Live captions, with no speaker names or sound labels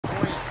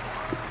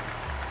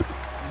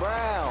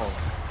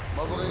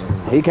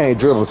He can't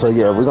dribble, so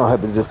yeah, we're gonna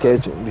have to just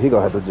catch him. He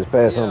gonna have to just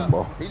pass him the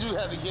ball. He just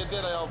had to get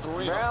that off the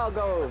rim. Brown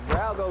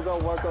go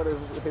work on his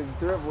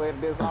dribbling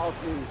this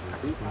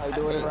offseason. He's probably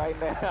doing it right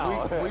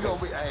now. We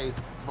gonna be, hey,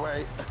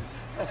 boy,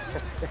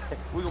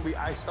 we gonna be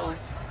ISO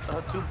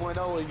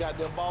 2.0 and got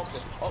them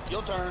Boston. Oh,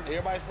 your turn.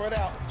 Everybody spread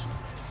out.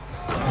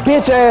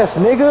 Bitch ass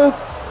nigga.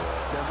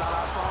 That's not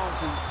our strong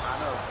suit. I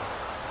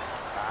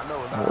know.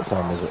 What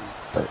time is it?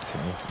 13.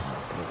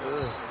 The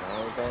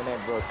only thing that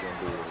Brooklyn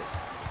did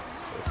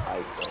is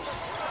ISO.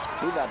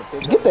 He about to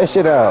pick Get that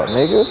shit out,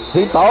 nigga.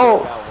 He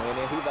thought.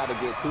 He about to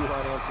get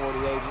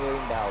 $248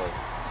 million.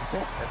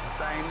 That's the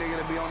same nigga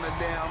that be on that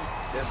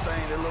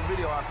little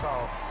video I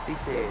saw. He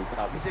said,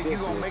 you think you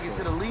gonna make it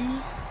to the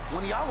league?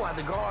 One of y'all will have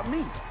to guard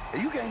me.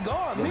 And you can't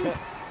guard me.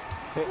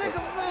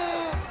 Nigga,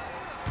 man.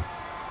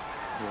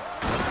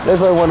 That's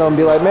why one of them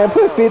be like, man,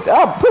 put 50.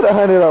 I'll put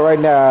 100 up right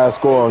now. I'll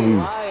score on you.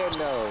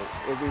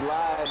 If he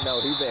lying, no,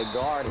 he better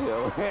guard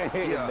him. Yeah,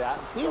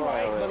 he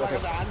right, but like I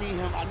said,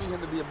 I need him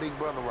to be a big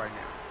brother right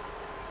now.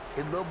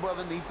 His little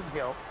brother needs some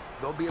help.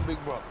 Go be a big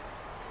brother.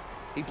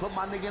 He put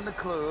my nigga in the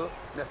club.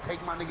 Now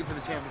take my nigga to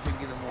the championship and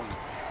get him win.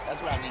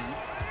 That's what I need.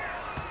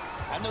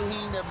 I know he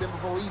ain't never been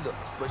before either,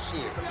 but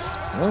shit.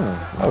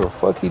 No, the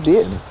fuck he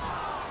didn't.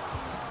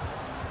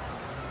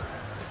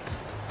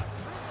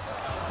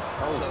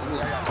 I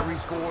got 3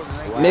 scores and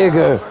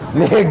Nigga.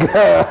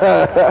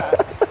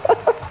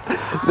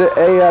 The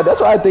AI,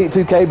 that's why I think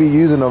 2K be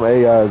using them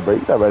AIs, bro.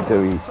 You about to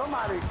tell me.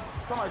 Somebody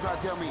try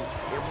to tell me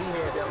if we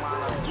had that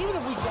lineup, even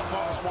if we kept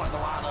Marcus Smart in the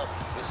lineup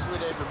and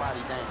slid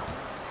everybody down.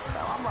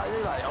 I'm like,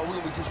 they like, oh, we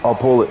gonna be too small. I'll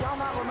pull it.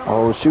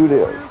 Oh, shoot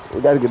it.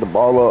 We gotta get the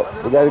ball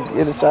up. We gotta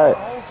get a shot.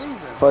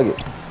 Fuck it.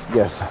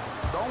 Yes.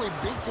 The only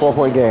big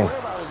 4-point game.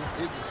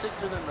 Is the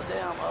Sixers and the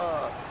damn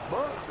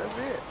Bucks. That's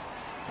it.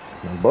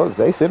 The Bucks,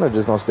 they said they're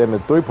just gonna stand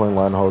at the 3-point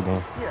line the whole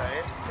game. Yeah,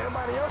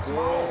 everybody else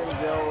small.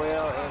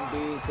 Joel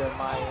Embiid to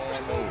Miami.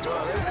 They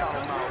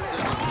talking about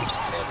sending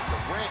Kevin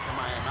Durant to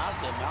Miami. I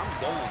said, man, I'm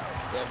done.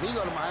 If he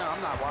go to Miami,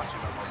 I'm not watching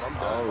no more. I'm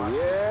done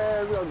watching.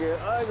 Yeah, it's gonna get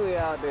ugly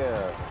out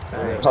there.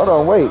 Hold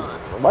on, wait.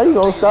 Why you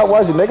gonna stop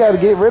watching? They gotta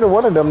get rid of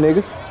one of them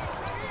niggas.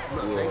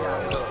 Look, they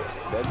got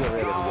they'll get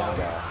rid of the young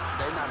guy.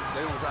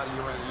 They gonna try to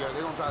get rid of the young.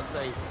 They gonna try to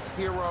say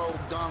Hero,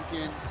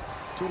 Duncan,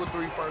 2 or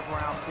 3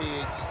 first-round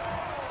picks.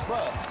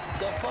 But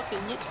the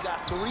fucking Knicks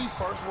got 3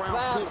 first-round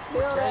picks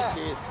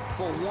protected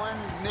for one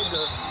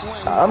nigga who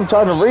ain't. I'm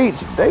trying to reach.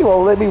 They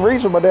won't let me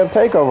reach with my damn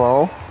takeover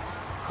on.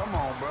 Come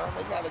on, bro.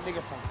 They got a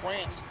nigga from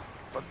France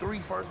for 3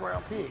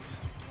 first-round picks.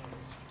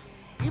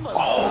 No,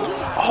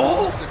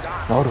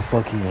 the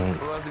fuck he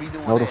ain't.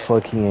 No, the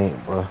fuck he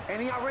ain't, bro.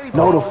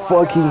 No, the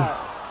fuck he.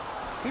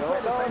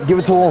 Give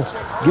it to him.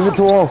 Give it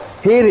to him.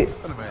 Hit it.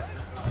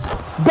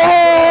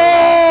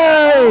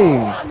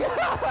 Bang!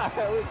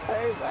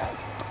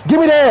 Give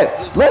me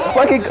that. Let's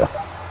fucking go.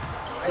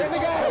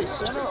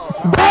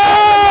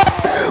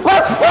 Bang!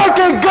 Let's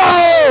fucking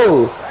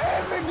go!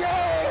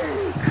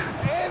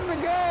 End the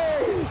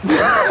game!